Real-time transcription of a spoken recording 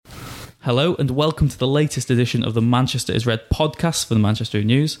Hello and welcome to the latest edition of the Manchester is Red podcast for the Manchester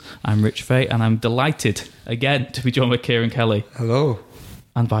News. I'm Rich Fay and I'm delighted again to be joined by Kieran Kelly. Hello.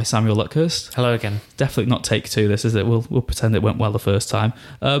 And by Samuel Luckhurst. Hello again. Definitely not take two this, is it? We'll pretend it went well the first time.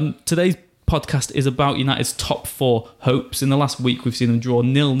 Today's podcast is about United's top four hopes. In the last week we've seen them draw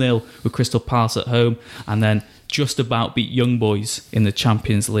 0-0 with Crystal Palace at home and then just about beat Young Boys in the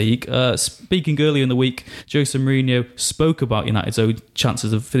Champions League. Speaking earlier in the week, Jose Mourinho spoke about United's own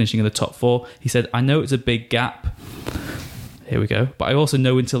chances of finishing in the top four. He said, "I know it's a big gap." Here we go. "But I also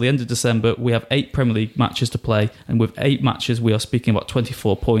know until the end of December we have 8 Premier League matches to play, and with 8 matches we are speaking about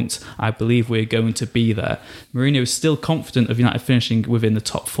 24 points. I believe we're going to be there." Mourinho is still confident of United finishing within the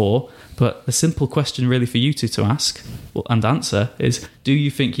top 4, but the simple question really for you two to ask and answer is, do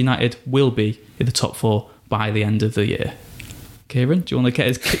you think United will be in the top 4 by the end of the year? Kieran, do you want to get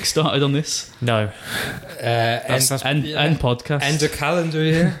us kick-started on this? No. End podcast. End of calendar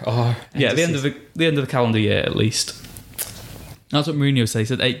year? The end of the calendar year at least. That's what Mourinho said. He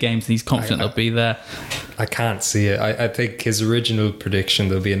said 8 games and he's confident they'll be there. I can't see it. I think his original prediction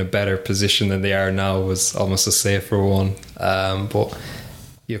they'll be in a better position than they are now was almost a safer one. But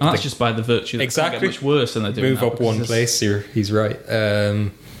that's just by the virtue that exactly. They can't get much worse than they're doing. Move up one place here. He's right.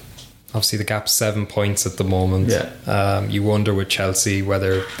 Obviously the gap's 7 points at the moment. Yeah. You wonder with Chelsea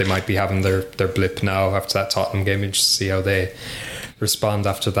whether they might be having their blip now after that Tottenham game and just see how they respond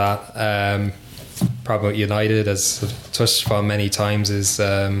after that. Problem with United, as I've touched upon many times, is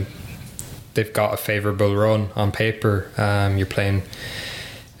they've got a favourable run on paper. You're playing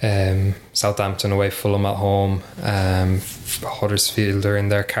Southampton away, Fulham at home, Huddersfield are in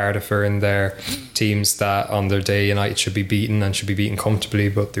there, Cardiff are in there, teams that on their day United should be beaten and should be beaten comfortably,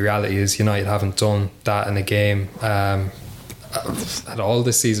 but the reality is United haven't done that in a game at all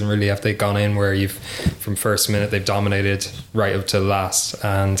this season really. Have they gone in where from first minute they've dominated right up to last,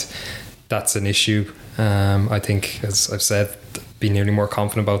 and that's an issue. I think, as I've said, be nearly more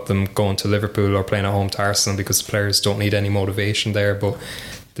confident about them going to Liverpool or playing at home to Arsenal because the players don't need any motivation there, but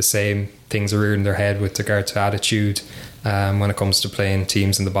the same things are in their head with regard to attitude when it comes to playing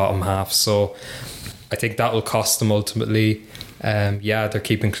teams in the bottom half. So I think that will cost them ultimately. They're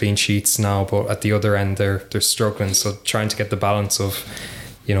keeping clean sheets now, but at the other end they're struggling. So trying to get the balance of,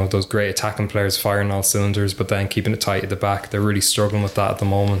 those great attacking players firing all cylinders, but then keeping it tight at the back, they're really struggling with that at the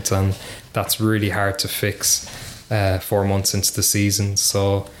moment, and that's really hard to fix 4 months into the season.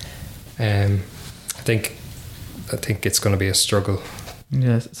 So I think it's going to be a struggle.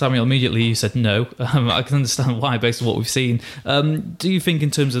 Yeah, Samuel, immediately you said no. I can understand why based on what we've seen. Do you think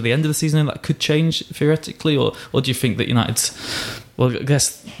in terms of the end of the season that could change theoretically, or do you think that United's... Well, I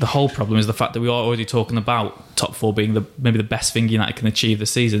guess the whole problem is the fact that we are already talking about top 4 being maybe the best thing United can achieve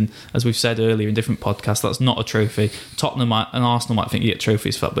this season. As we've said earlier in different podcasts, that's not a trophy. Tottenham and Arsenal might think you get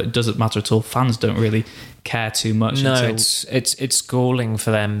trophies for that, but it doesn't matter at all. Fans don't really care too much. No, it's galling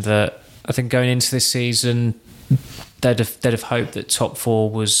for them that I think going into this season they'd have hoped that top 4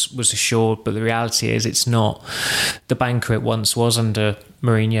 was assured, but the reality is it's not. The banker it once was under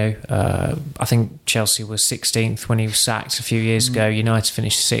Mourinho. I think Chelsea was 16th when he was sacked a few years ago. United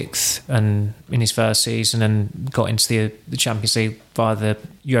finished 6th and in his first season and got into the Champions League via the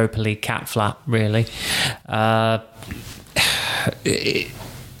Europa League cat flap, really. The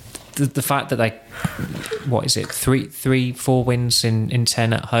fact that they, 3-4 wins in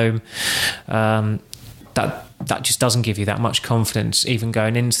 10 at home, that just doesn't give you that much confidence, even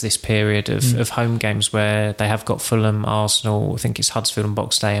going into this period of home games where they have got Fulham, Arsenal, I think it's Huddersfield on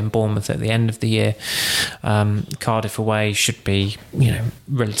Boxing Day, and Bournemouth at the end of the year. Cardiff away should be,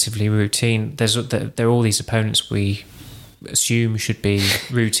 relatively routine. There are all these opponents we assume should be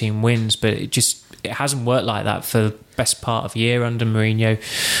routine wins, but it hasn't worked like that for the best part of a year under Mourinho.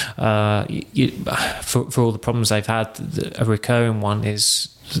 For all the problems they've had, a recurring one is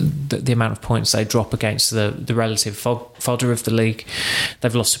the amount of points they drop against the relative fodder of the league.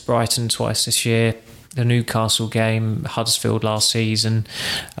 They've lost to Brighton twice this year, the Newcastle game, Huddersfield last season.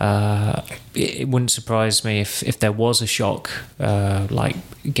 It wouldn't surprise me if there was a shock, like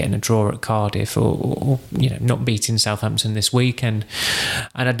getting a draw at Cardiff or not beating Southampton this weekend.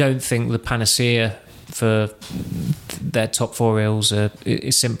 And I don't think the panacea for their top 4 ills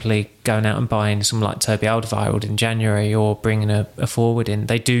is simply going out and buying someone like Toby Alderweireld in January or bringing a forward in.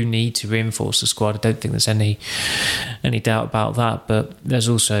 They do need to reinforce the squad. I don't think there's any doubt about that, but there's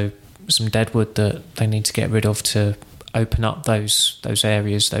also some deadwood that they need to get rid of to open up those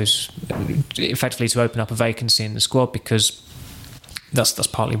areas, effectively to open up a vacancy in the squad, because that's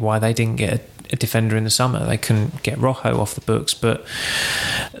partly why they didn't get a defender in the summer. They couldn't get Rojo off the books, but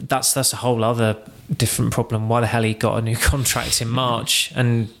that's a whole other different problem. Why the hell he got a new contract in March,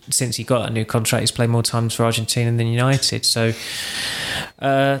 and since he got a new contract, he's played more times for Argentina than United. So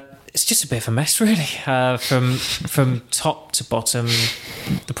it's just a bit of a mess, really. From top to bottom,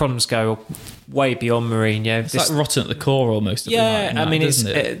 the problems go way beyond Mourinho. It's like rotten at the core almost. Yeah, I mean,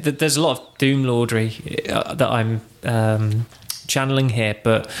 it? There's a lot of doom lordry that I'm channeling here,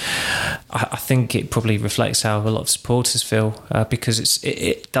 but I think it probably reflects how a lot of supporters feel, because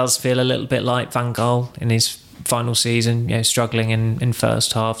it does feel a little bit like Van Gaal in his final season, struggling in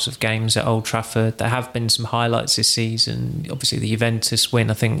first halves of games at Old Trafford. There have been some highlights this season. Obviously, the Juventus win,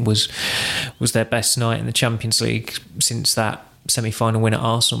 I think, was their best night in the Champions League since that semi-final win at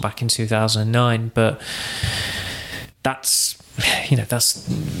Arsenal back in 2009. But that's the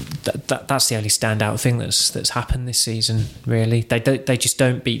only standout thing that's happened this season. Really, they just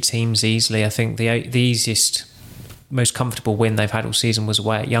don't beat teams easily. I think the easiest, most comfortable win they've had all season was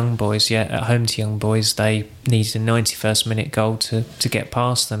away at Young Boys. Yeah, at home to Young Boys, they needed a 91st minute goal to get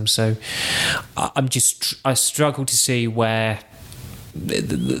past them. So I struggle to see where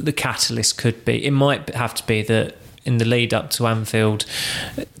the catalyst could be. It might have to be that in the lead up to Anfield,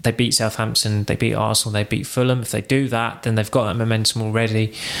 they beat Southampton, they beat Arsenal, they beat Fulham. If they do that, then they've got that momentum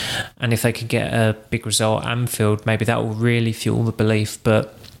already. And if they could get a big result at Anfield, maybe that will really fuel the belief.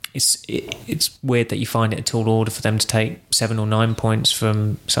 But it's weird that you find it a tall order for them to take 7 or 9 points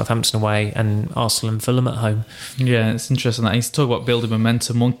from Southampton away and Arsenal and Fulham at home. Yeah, it's interesting that he's talking about building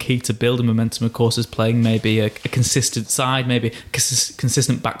momentum. One key to building momentum, of course, is playing maybe a consistent side, maybe a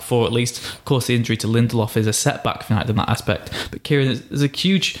consistent back four at least. Of course, the injury to Lindelof is a setback for United in that aspect. But Kieran, there's a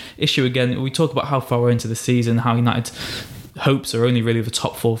huge issue again. We talk about how far we're into the season, how United hopes are only really the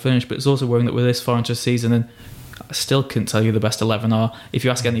top four finish, but it's also worrying that we're this far into the season and I still couldn't tell you the best 11 are. If you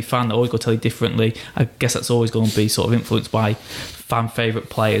ask any fan, they're always going to tell you differently. I guess that's always going to be sort of influenced by fan favourite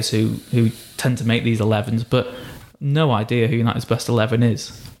players who tend to make these 11s, but no idea who United's best 11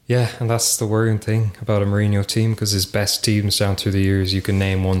 is. Yeah, and that's the worrying thing about a Mourinho team, because his best teams down through the years, you can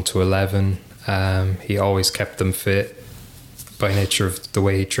name 1 to 11. He always kept them fit by nature of the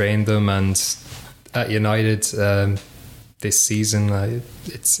way he trained them, and at United this season,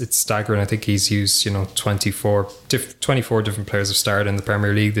 it's staggering. I think he's used 24 different players have started in the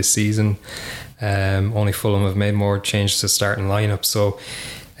Premier League this season. Only Fulham have made more changes to starting lineup. So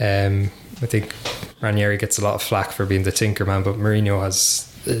I think Ranieri gets a lot of flack for being the tinker man, but Mourinho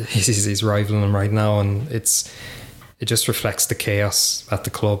he's rivaling him right now, and it just reflects the chaos at the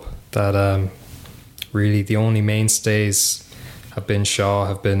club that really the only mainstays have been Shaw,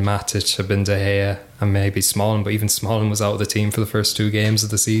 have been Matic, have been De Gea, and maybe Smalling, but even Smalling was out of the team for the first 2 games of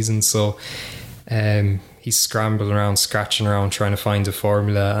the season. So he's scrambling around, scratching around, trying to find a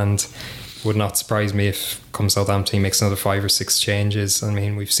formula, and would not surprise me if come Southampton he makes another 5 or 6 changes. I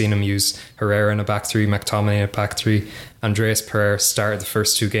mean, we've seen him use Herrera in a back 3, McTominay in a back 3. Andreas Pereira started the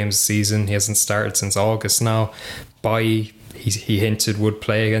first 2 games of the season. He hasn't started since August now. He hinted would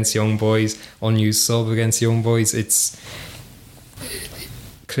play against Young Boys, unused sub against Young Boys. It's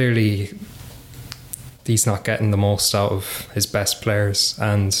clearly he's not getting the most out of his best players,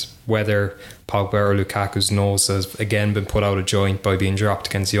 and whether Pogba or Lukaku's nose has again been put out of joint by being dropped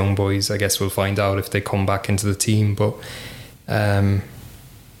against Young Boys, I guess we'll find out if they come back into the team. But I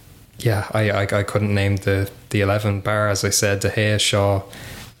couldn't name the 11 bar, as I said, De Gea, Shaw,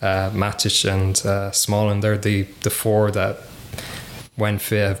 Matic and Smalling. They're the 4 that when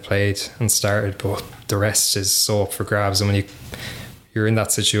fit have played and started, but the rest is so up for grabs. And when you're in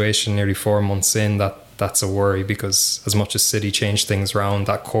that situation nearly 4 months in, that's a worry, because as much as City changed things around,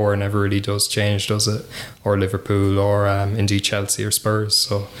 that core never really does change, does it? Or Liverpool, or indeed Chelsea or Spurs.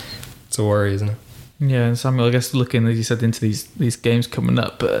 So it's a worry, isn't it? Yeah, and Samuel, I guess looking, as you said, into these games coming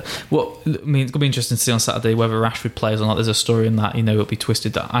up, but it's going to be interesting to see on Saturday whether Rashford plays or not. There's a story in that, it'll be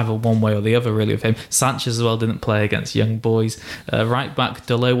twisted either one way or the other, really, of him. Sanchez as well didn't play against Young Boys. Right back,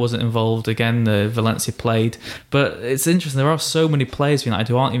 Deleu wasn't involved again. Valencia played, but it's interesting. There are so many players for United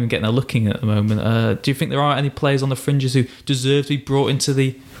who aren't even getting a looking at the moment. Do you think there are any players on the fringes who deserve to be brought into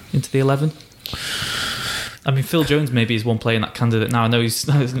the 11? I mean, Phil Jones maybe is one player in that candidate now. I know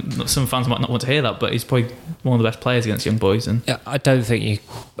some fans might not want to hear that, but he's probably one of the best players against Young Boys. And yeah, I don't think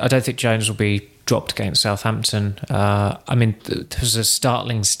Jones will be dropped against Southampton. I mean, there's a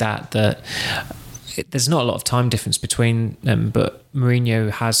startling stat that there's not a lot of time difference between them, but Mourinho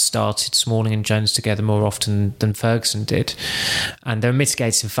has started Smalling and Jones together more often than Ferguson did. And there are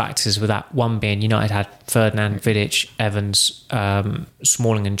mitigating factors with that. One being United had Ferdinand, Vidic, Evans,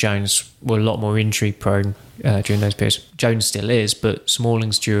 Smalling and Jones were a lot more injury prone during those periods. Jones still is, but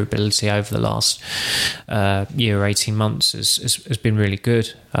Smalling's durability over the last year or 18 months has been really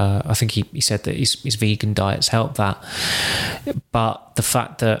good. I think he said that his vegan diet's helped that. But the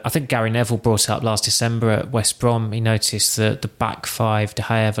fact that, I think Gary Neville brought it up last December at West Brom, he noticed that the back five, De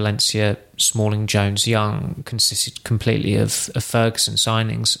Gea, Valencia, Smalling, Jones, Young, consisted completely of Ferguson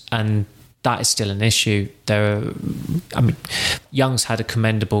signings, and that is still an issue. Young's had a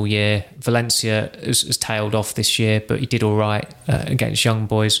commendable year. Valencia has tailed off this year, but he did all right against young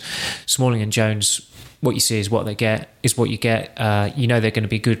boys. Smalling and Jones, what you see is what they get, is what you get. They're going to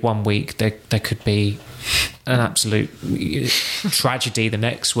be good one week. They could be an absolute tragedy the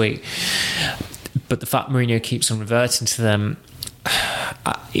next week. But the fact Mourinho keeps on reverting to them,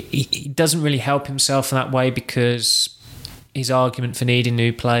 he doesn't really help himself in that way, because his argument for needing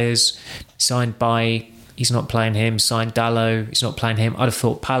new players, signed Bailly, he's not playing him, signed Dalot, he's not playing him. I'd have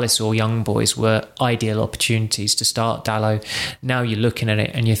thought Palace or Young Boys were ideal opportunities to start Dalot. Now you're looking at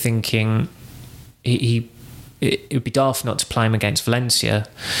it and you're thinking it would be daft not to play him against Valencia,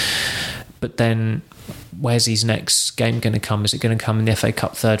 but then where's his next game going to come? Is it going to come in the FA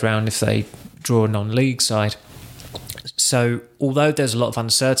Cup third round if they draw a non-league side? So although there's a lot of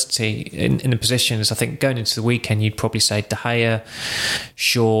uncertainty in the positions, I think going into the weekend you'd probably say De Gea,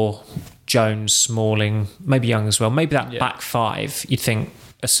 Shaw, Jones, Smalling, maybe Young as well. Maybe that back five, you'd think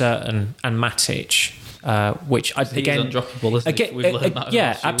a certain, and Matic, which again, he's undroppable, isn't he? We've learned that.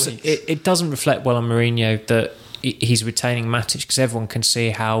 Yeah, absolutely. It doesn't reflect well on Mourinho that he's retaining Matic, because everyone can see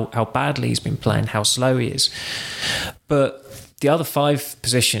how badly he's been playing, how slow he is. But the other five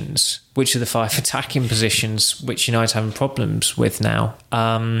positions, which are the five attacking positions which United having problems with now,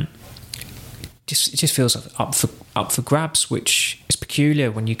 it just feels up for grabs, which is peculiar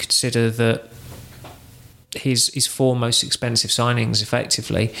when you consider that his four most expensive signings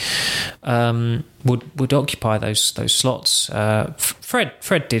effectively would occupy those slots.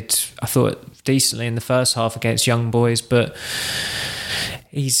 Fred did, I thought, decently in the first half against young boys, but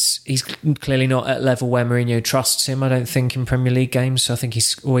he's clearly not at a level where Mourinho trusts him, I don't think, in Premier League games. So I think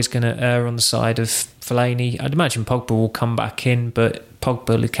he's always going to err on the side of Fellaini. I'd imagine Pogba will come back in, but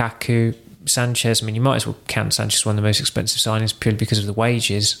Pogba, Lukaku, Sanchez, you might as well count Sanchez one of the most expensive signings purely because of the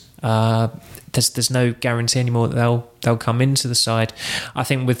wages. There's no guarantee anymore that they'll come into the side. I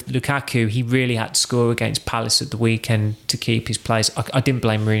think with Lukaku, he really had to score against Palace at the weekend to keep his place. I didn't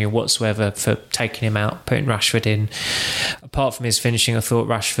blame Mourinho whatsoever for taking him out, putting Rashford in. Apart from his finishing, I thought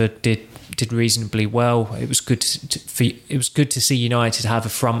Rashford did reasonably well. It was good to see United have a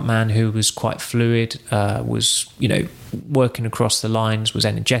front man who was quite fluid, was working across the lines, was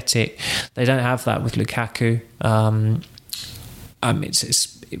energetic. They don't have that with Lukaku.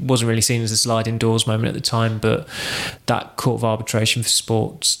 It wasn't really seen as a sliding doors moment at the time, but that Court of Arbitration for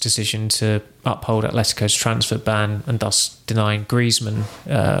Sport's decision to uphold Atletico's transfer ban and thus denying Griezmann,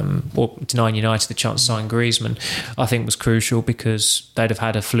 or denying United the chance to sign Griezmann, I think was crucial, because they'd have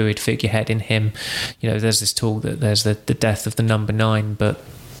had a fluid figurehead in him. There's this talk that there's the death of the number 9, but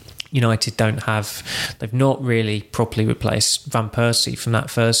United they've not really properly replaced Van Persie from that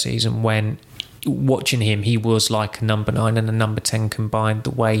first season, when watching him, he was like a number 9 and a number 10 combined.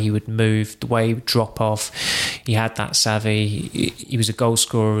 The way he would move, the way he would drop off, he had that savvy. He was a goal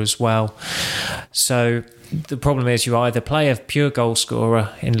scorer as well. So the problem is, you either play a pure goal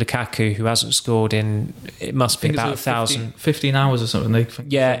scorer in Lukaku, who hasn't scored in, it must be about 15 hours or something.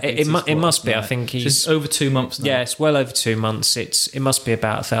 It must be. I think it's over 2 months now. Yeah, it's well over 2 months. It must be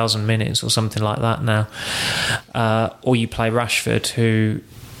about 1,000 minutes or something like that now. Or you play Rashford, who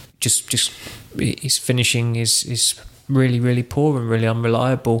just his finishing is really, really poor and really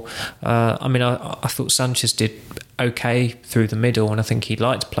unreliable. I thought Sanchez did okay through the middle, and I think he'd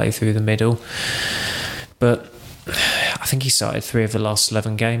like to play through the middle, but I think he started 3 of the last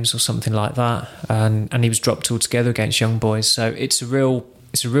 11 games or something like that, and he was dropped altogether against young boys. So it's a real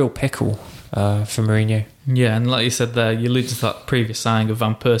pickle for Mourinho. Yeah, and like you said there, you alluded to that previous signing of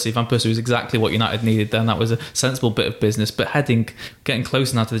Van Persie. Van Persie was exactly what United needed then. That was a sensible bit of business. But getting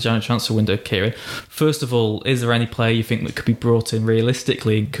closer now to the January transfer window, Kieran, first of all, is there any player you think that could be brought in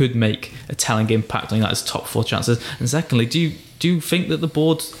realistically and could make a telling impact on United's top 4 chances? And secondly, do you think that the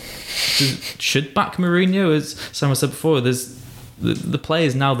board should back Mourinho? As Samuel said before, there's the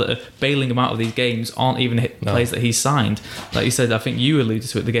players now that are bailing him out of these games aren't even players that he's signed. Like you said, I think you alluded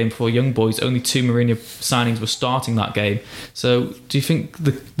to it, the game before Young Boys, only 2 Mourinho signings were starting that game. So do you think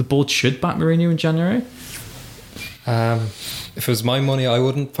the board should back Mourinho in January? If it was my money, I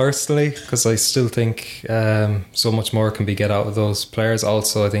wouldn't personally, because I still think so much more can be get out of those players.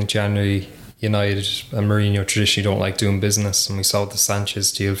 Also, I think January United and Mourinho traditionally don't like doing business, and we saw the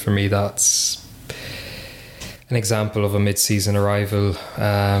Sanchez deal. For me, that's an example of a mid-season arrival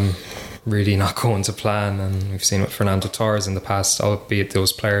really not going to plan, and we've seen with Fernando Torres in the past, albeit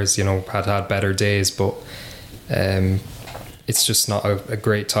those players had better days, but it's just not a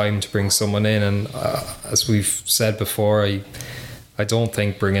great time to bring someone in. And as we've said before, I don't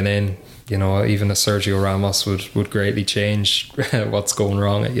think bringing in even a Sergio Ramos would greatly change what's going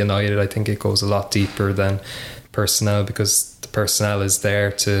wrong at United. I think it goes a lot deeper than personnel, because the personnel is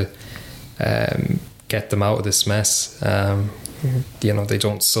there to get them out of this mess. They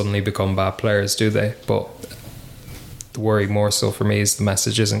don't suddenly become bad players, do they? But the worry more so for me is the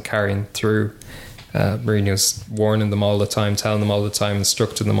message isn't carrying through. Mourinho's warning them all the time, telling them all the time,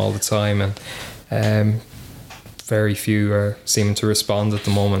 instructing them all the time, and very few are seeming to respond at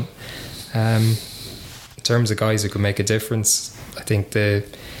the moment. In terms of guys who could make a difference, I think the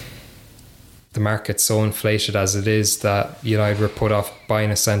market's so inflated as it is that United were put off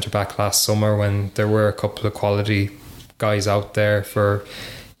buying a centre-back last summer when there were a couple of quality guys out there for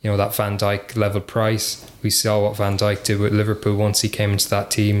that Van Dijk level price. We saw what Van Dijk did with Liverpool once he came into that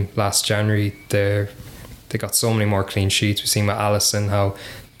team last January. They got so many more clean sheets. We've seen with Alisson how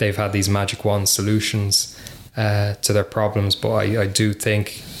they've had these magic wand solutions to their problems, but I do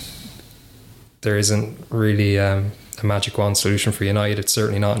think there isn't really a magic wand solution for United. It's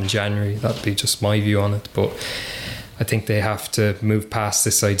certainly not in January. That'd be just my view on it, but I think they have to move past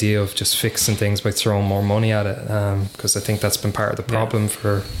this idea of just fixing things by throwing more money at it, because I think that's been part of the problem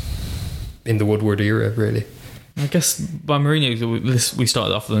in the Woodward era, really. I guess by Mourinho, we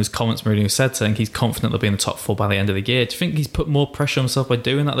started off with those comments Mourinho said, saying he's confident they'll be in the top 4 by the end of the year. Do you think he's put more pressure on himself by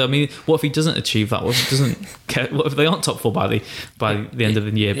doing that? I mean, what if he doesn't achieve that? What if they aren't top 4 by the end of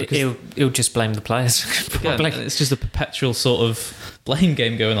the year? Because he'll just blame the players. It's just a perpetual sort of blame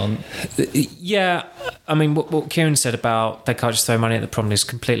game going on. Yeah, I mean, what Kieran said about they can't just throw money at the problem is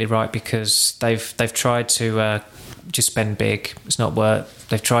completely right, because they've tried to just spend big. It's not worked.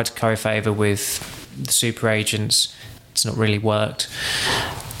 They've tried to curry favour with the super agents. It's not really worked.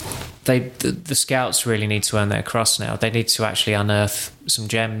 The scouts really need to earn their crust now. They need to actually unearth some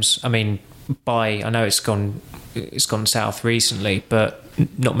gems. I mean, I know it's gone south recently, but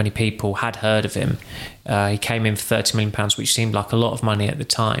not many people had heard of him. He came in for £30 million, which seemed like a lot of money at the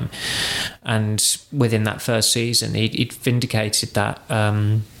time, and within that first season he'd vindicated that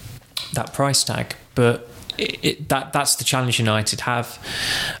price tag. But that's the challenge United have.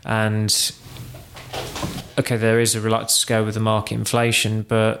 And okay, there is a reluctance to go with the market inflation,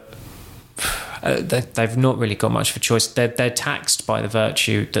 but they've not really got much of a choice. They're taxed by the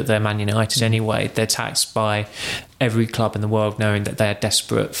virtue that they're Man United anyway. They're taxed by every club in the world knowing that they're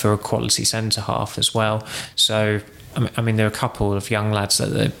desperate for a quality centre half as well. So I mean, there are a couple of young lads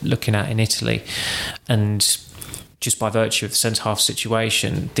that they're looking at in Italy, and just by virtue of the centre half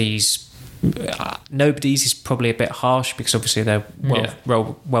situation, nobody's is probably a bit harsh, because obviously they're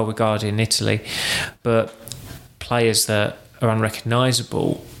well regarded in Italy, but players that are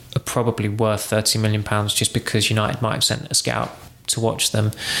unrecognisable are probably worth £30 million just because United might have sent a scout to watch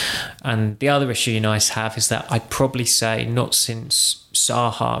them. And the other issue United have is that I'd probably say not since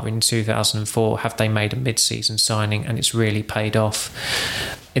Zaha in 2004 have they made a mid-season signing and it's really paid off.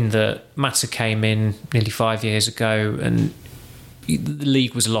 In the Mata came in nearly 5 years ago, and the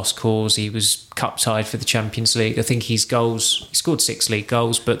league was a lost cause. He was cup tied for the Champions League. I think he scored 6 league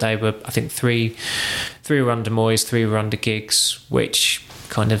goals, but they were, I think, three were under Moyes, 3 were under Giggs, which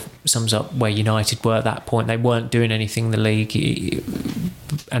kind of sums up where United were at that point. They weren't doing anything in the league,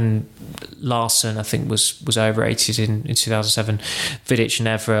 and Larsson, I think, was overrated in 2007. Vidic and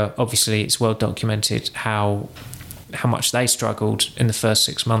Evra, obviously it's well documented how much they struggled in the first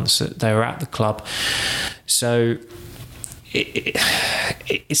 6 months that they were at the club. So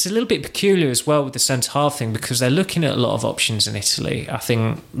it's a little bit peculiar as well with the centre half thing, because they're looking at a lot of options in Italy. I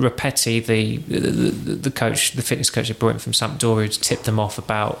think Rapetti, the coach, the fitness coach they brought in from Sampdoria, tipped them off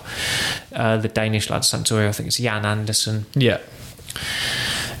about the Danish lad Sampdoria. I think it's Jan Andersen. Yeah.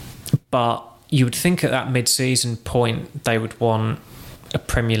 But you would think at that mid-season point they would want a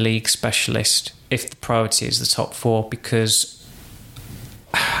Premier League specialist if the priority is the top 4, because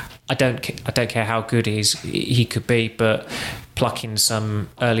I don't care how good he could be, but plucking some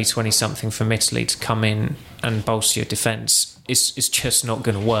early 20-something from Italy to come in and bolster your defence is just not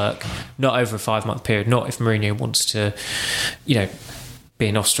going to work. Not over a 5-month period. Not if Mourinho wants to,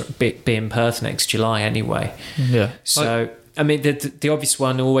 be in Perth next July anyway. Yeah. So I mean, the obvious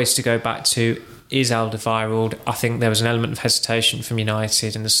one always to go back to is Alderweireld. I think there was an element of hesitation from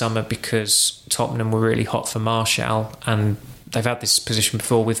United in the summer because Tottenham were really hot for Martial, and they've had this position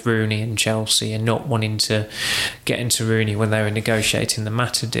before with Rooney and Chelsea, and not wanting to get into Rooney when they were negotiating the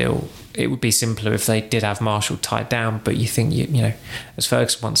Mata deal. It would be simpler if they did have Martial tied down, but you think, you know, as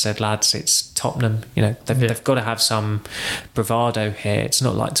Ferguson once said, lads, it's Tottenham. You know, they've got to have some bravado here. It's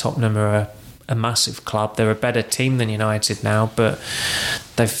not like Tottenham are a massive club. They're a better team than United now, but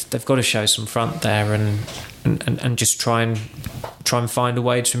they've got to show some front there and just try and find a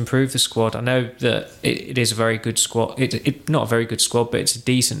way to improve the squad. I know that it is a very good squad. It not a very good squad, but it's a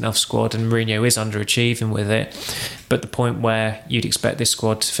decent enough squad, and Mourinho is underachieving with it. But the point where you'd expect this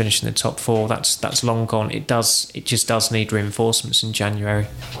squad to finish in the top four, that's long gone. It just does need reinforcements in January.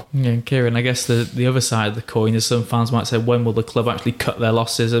 Yeah, Kieran, I guess the other side of the coin is some fans might say, when will the club actually cut their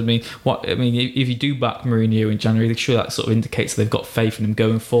losses? I mean, if you do back Mourinho in January, sure, that sort of indicates that they've got faith in him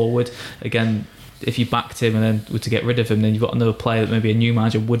going forward. Again, if you backed him and then were to get rid of him, then you've got another player that maybe a new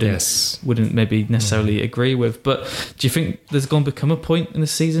manager wouldn't maybe necessarily agree with. But do you think there's going to become a point in the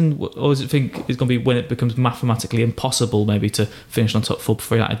season, or do you think it's going to be when it becomes mathematically impossible maybe to finish on top four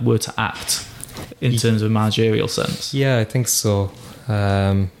before United were to act in terms of a managerial sense? Yeah, I think so.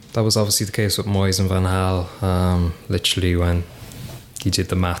 That was obviously the case with Moyes and Van Gaal. Literally when he did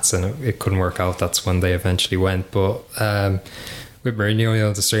the maths and it couldn't work out, that's when they eventually went. But with Mourinho, you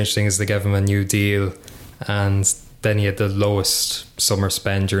know, the strange thing is they gave him a new deal, and then he had the lowest summer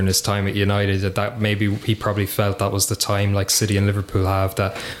spend during his time at United. That maybe he probably felt that was the time, like City and Liverpool have,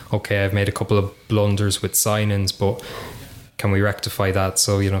 that okay, I've made a couple of blunders with signings, but can we rectify that?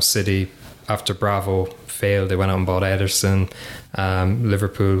 So, you know, City, after Bravo failed, they went out and bought Ederson.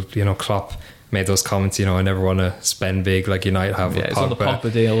 Liverpool, you know, Klopp made those comments, you know, I never want to spend big like United have with Pogba. It was on the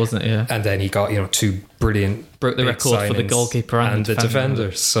Pogba deal, wasn't it? Yeah. And then he got, you know, two brilliant broke the record for the goalkeeper and the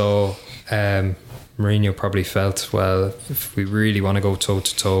defender. So Mourinho probably felt, well, if we really want to go toe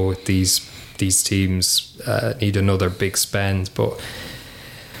to toe with these teams, need another big spend. But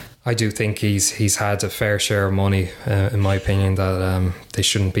I do think he's had a fair share of money, in my opinion, that they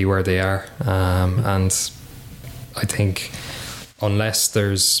shouldn't be where they are. And I think unless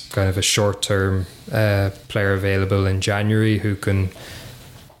there's kind of a short-term player available in January who can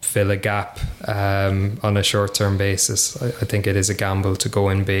fill a gap on a short-term basis, I think it is a gamble to go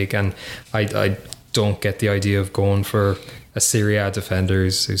in big. And I don't get the idea of going for a Serie A defender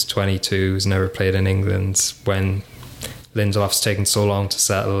who's 22, who's never played in England, when Lindelof's taken so long to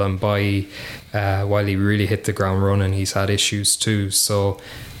settle, and while he really hit the ground running, he's had issues too. So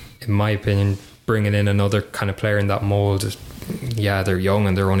in my opinion, bringing in another kind of player in that mould, yeah, they're young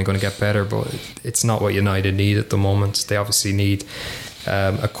and they're only going to get better, but it's not what United need at the moment. They obviously need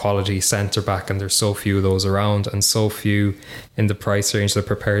a quality centre back, and there's so few of those around, and so few in the price range they're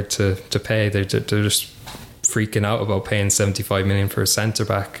prepared to pay. They're just freaking out about paying 75 million for a centre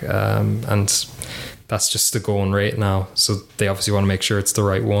back, and that's just the going rate now. So they obviously want to make sure it's the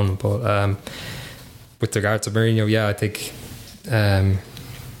right one. But with regard to Mourinho, yeah, I think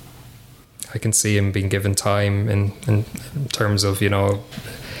I can see him being given time in terms of, you know,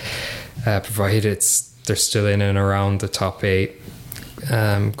 provided they're still in and around the top 8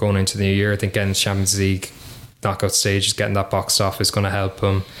 going into the new year. I think getting Champions League knockout stage, getting that boxed off is going to help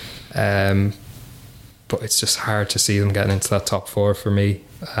him. But it's just hard to see them getting into that top 4 for me,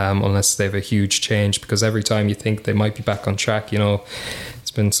 unless they have a huge change, because every time you think they might be back on track, you know,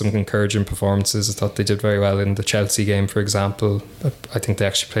 it's been some encouraging performances. I thought they did very well in the Chelsea game, for example. I think they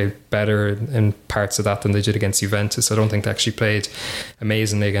actually played better in parts of that than they did against Juventus. I don't think they actually played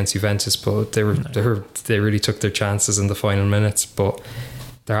amazingly against Juventus, but they really took their chances in the final minutes. But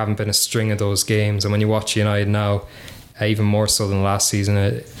there haven't been a string of those games, and when you watch United now, even more so than last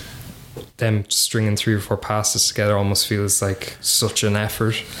season, them stringing 3 or 4 passes together almost feels like such an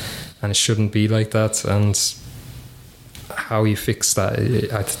effort, and it shouldn't be like that. And how you fix that,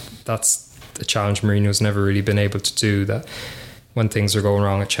 that's a challenge Mourinho's never really been able to do. That when things are going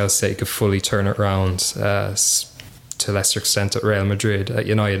wrong at Chelsea, he could fully turn it around. To a lesser extent at Real Madrid. At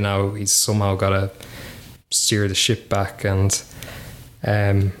United now, he's somehow got to steer the ship back, and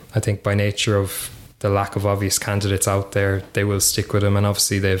I think by nature of the lack of obvious candidates out there, they will stick with him, and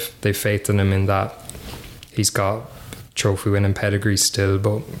obviously they've faith in him in that he's got trophy winning pedigree still.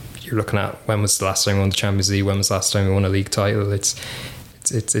 But you're looking at, when was the last time he won the Champions League, when was the last time he won a league title?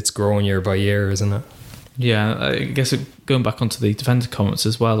 It's growing year by year, isn't it? Yeah, I guess going back onto the defender comments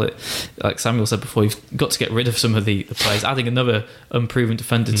as well, like Samuel said before, you've got to get rid of some of the players. Adding another unproven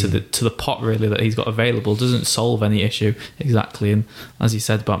defender to the pot really that he's got available doesn't solve any issue exactly. And as you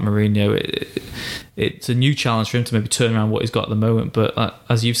said about Mourinho, it's a new challenge for him to maybe turn around what he's got at the moment. But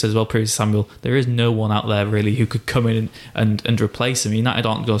as you've said as well previously, Samuel, there is no one out there really who could come in and replace him. United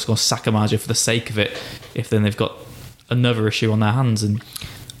aren't just going to sack a manager for the sake of it if then they've got another issue on their hands. And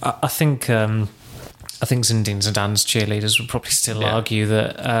I think Zinedine Zidane's cheerleaders would probably still argue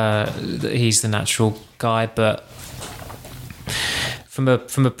that he's the natural guy, but from a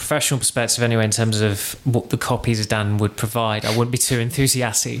professional perspective anyway, in terms of what the copy Zidane would provide, I wouldn't be too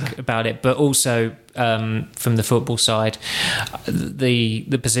enthusiastic about it. But also from the football side,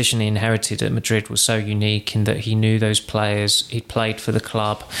 the position he inherited at Madrid was so unique in that he knew those players, he'd played for the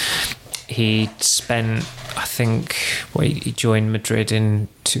club. He'd spent, I think, he joined Madrid in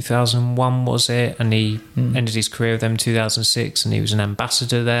 2001, was it? And he ended his career with them in 2006, and he was an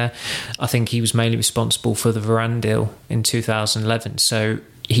ambassador there. I think he was mainly responsible for the Varane deal in 2011. So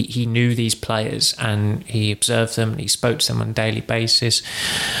he knew these players, and he observed them, and he spoke to them on a daily basis.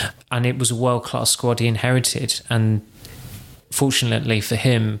 And it was a world-class squad he inherited. And fortunately for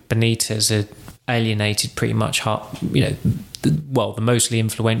him, Benitez had alienated pretty much the mostly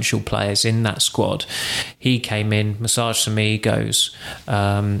influential players in that squad. He came in, massaged some egos,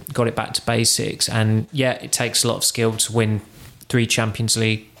 got it back to basics, and it takes a lot of skill to win 3 Champions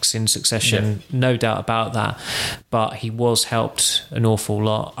Leagues in succession, no doubt about that. But he was helped an awful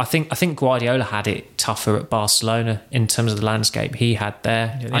lot. I think Guardiola had it tougher at Barcelona in terms of the landscape he had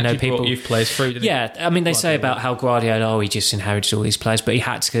there. I know people youth players through. Didn't he? I mean they say about how Guardiola, he just inherited all these players, but he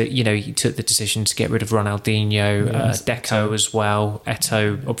had to. He took the decision to get rid of Ronaldinho, Deco as well.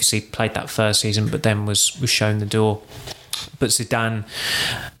 Eto'o obviously played that first season, but then was shown the door. But Zidane,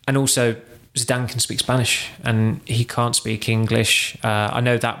 and also Zidane can speak Spanish and he can't speak English. I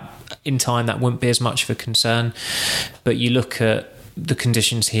know that in time that wouldn't be as much of a concern, but you look at the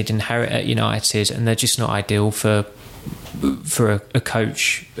conditions he'd inherit at United and they're just not ideal for a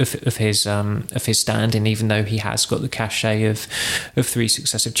coach of his standing, even though he has got the cachet of 3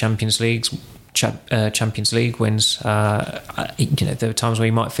 successive Champions League wins. There are times where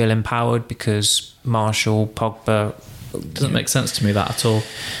you might feel empowered because Martial, Pogba. Doesn't make sense to me that at all.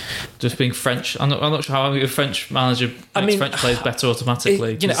 Just being French, I'm not sure how a French manager makes French players better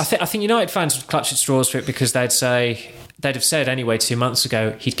automatically. I think United fans would clutch at straws for it because they'd have said anyway 2 months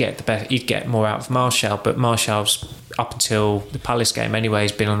ago he'd get more out of Martial, but Martial's up until the Palace game anyway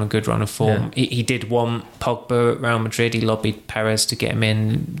has been on a good run of form. He did want Pogba at Real Madrid. He lobbied Perez to get him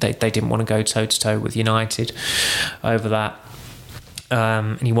in. They didn't want to go toe to toe with United over that.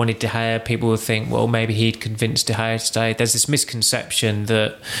 And he wanted De Gea. People would think, well, maybe he'd convince De Gea to stay. There's this misconception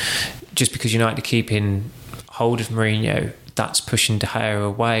that just because United are keeping hold of Mourinho, that's pushing De Gea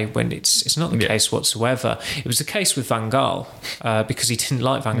away, when it's not the case whatsoever. It was the case with Van Gaal, because he didn't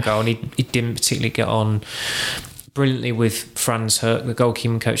like Van Gaal and he didn't particularly get on brilliantly with Franz Herk, the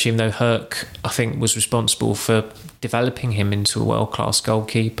goalkeeping coach, even though Herk, I think, was responsible for developing him into a world-class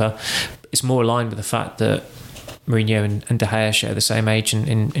goalkeeper. It's more aligned with the fact that Mourinho and De Gea share the same age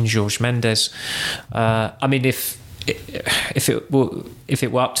in Jorge Mendes. I mean, if it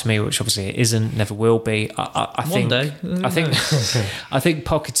were up to me, which obviously it isn't, never will be, I think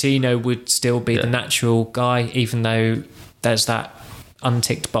Pochettino would still be the natural guy, even though there's that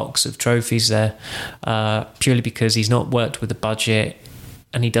unticked box of trophies there, purely because he's not worked with a budget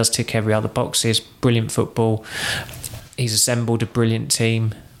and he does tick every other boxes. Brilliant football. He's assembled a brilliant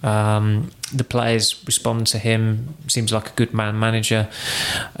team. The players respond to him. Seems like a good manager.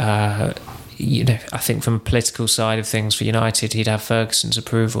 I think from a political side of things for United, he'd have Ferguson's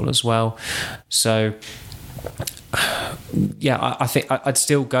approval as well. So, I think I'd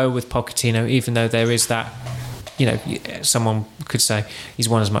still go with Pochettino, even though there is that. Someone could say he's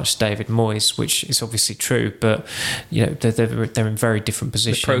won as much as David Moyes, which is obviously true, but they're in very different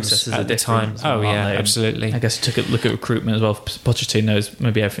positions. The processes are different. Oh yeah, absolutely. I guess you took a look at recruitment as well. Pochettino knows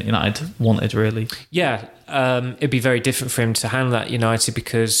maybe everything United wanted, really. Yeah, it'd be very different for him to handle that United,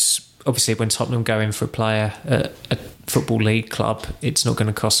 because obviously when Tottenham go in for a player at a Football League club, it's not going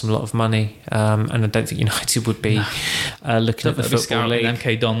to cost them a lot of money, and I don't think United would be looking at the Football League.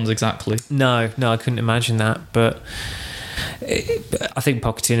 MK Dons, exactly. No, I couldn't imagine that, but I think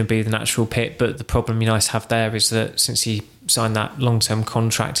Pochettino would be the natural pick. But the problem United have there is that since he signed that long-term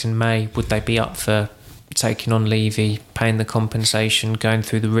contract in May, would they be up for taking on Levy, paying the compensation, going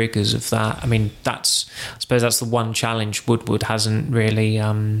through the rigours of that? I mean, I suppose that's the one challenge Woodward hasn't really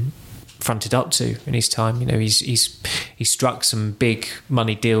fronted up to in his time. You know, he's struck some big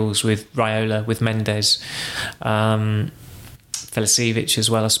money deals with Raiola, with Mendes, Felicevich as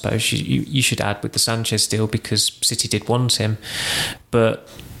well, I suppose. You should add with the Sanchez deal, because City did want him. But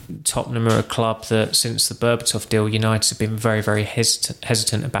Tottenham are a club that, since the Berbatov deal, United have been very, very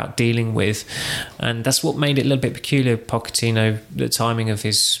hesitant about dealing with. And that's what made it a little bit peculiar. Pochettino, the timing of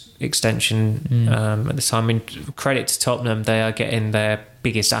his extension at the time, I mean, credit to Tottenham, they are getting their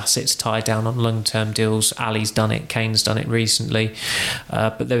biggest assets tied down on long-term deals. Ali's done it, Kane's done it recently,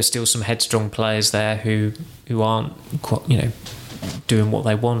 but there are still some headstrong players there who aren't quite, doing what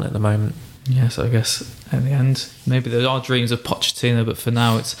they want at the moment. Yes, I guess at the end, maybe there are dreams of Pochettino, but for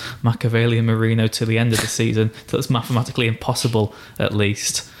now it's Machiavelli and Mourinho till the end of the season. So it's mathematically impossible, at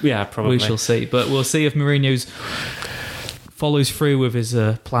least. Yeah, probably. We shall see. But we'll see if Mourinho's follows through with his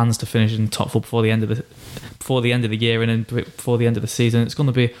plans to finish in top four before the end of the year and then before the end of the season. It's going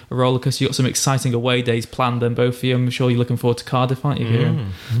to be a rollercoaster. You've got some exciting away days planned then, both of you. I'm sure you're looking forward to Cardiff, aren't you,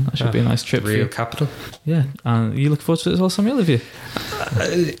 Kieran? That should be a nice trip for Real you. capital. Yeah, and you look forward to it as well, Samuel, have you?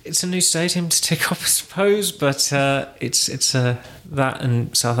 It's a new stadium to tick off, I suppose, but it's that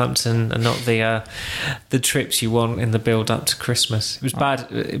and Southampton are not the trips you want in the build up to Christmas. It was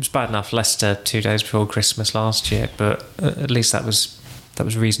bad. It was bad enough Leicester 2 days before Christmas last year, but at least that was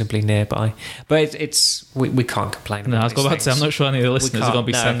reasonably nearby. But we can't complain. No, I was about to say, I'm not sure any of the listeners are going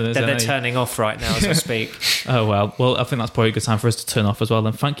to be sending us they're turning off right now as we speak. Oh well, I think that's probably a good time for us to turn off as well.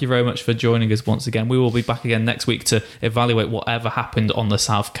 Then thank you very much for joining us once again. We will be back again next week to evaluate whatever happened on the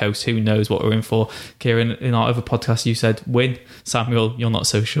South Coast. Who knows what we're in for? Kieran, in our other podcast, you said win. Samuel, you're not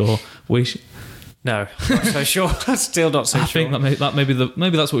so sure. No, not so sure. Still not so sure. I think that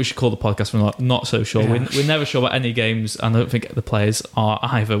maybe that's what we should call the podcast. We're not so sure. Yeah. We're never sure about any games, and I don't think the players are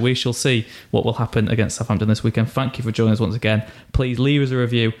either. We shall see what will happen against Southampton this weekend. Thank you for joining us once again. Please leave us a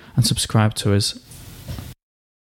review and subscribe to us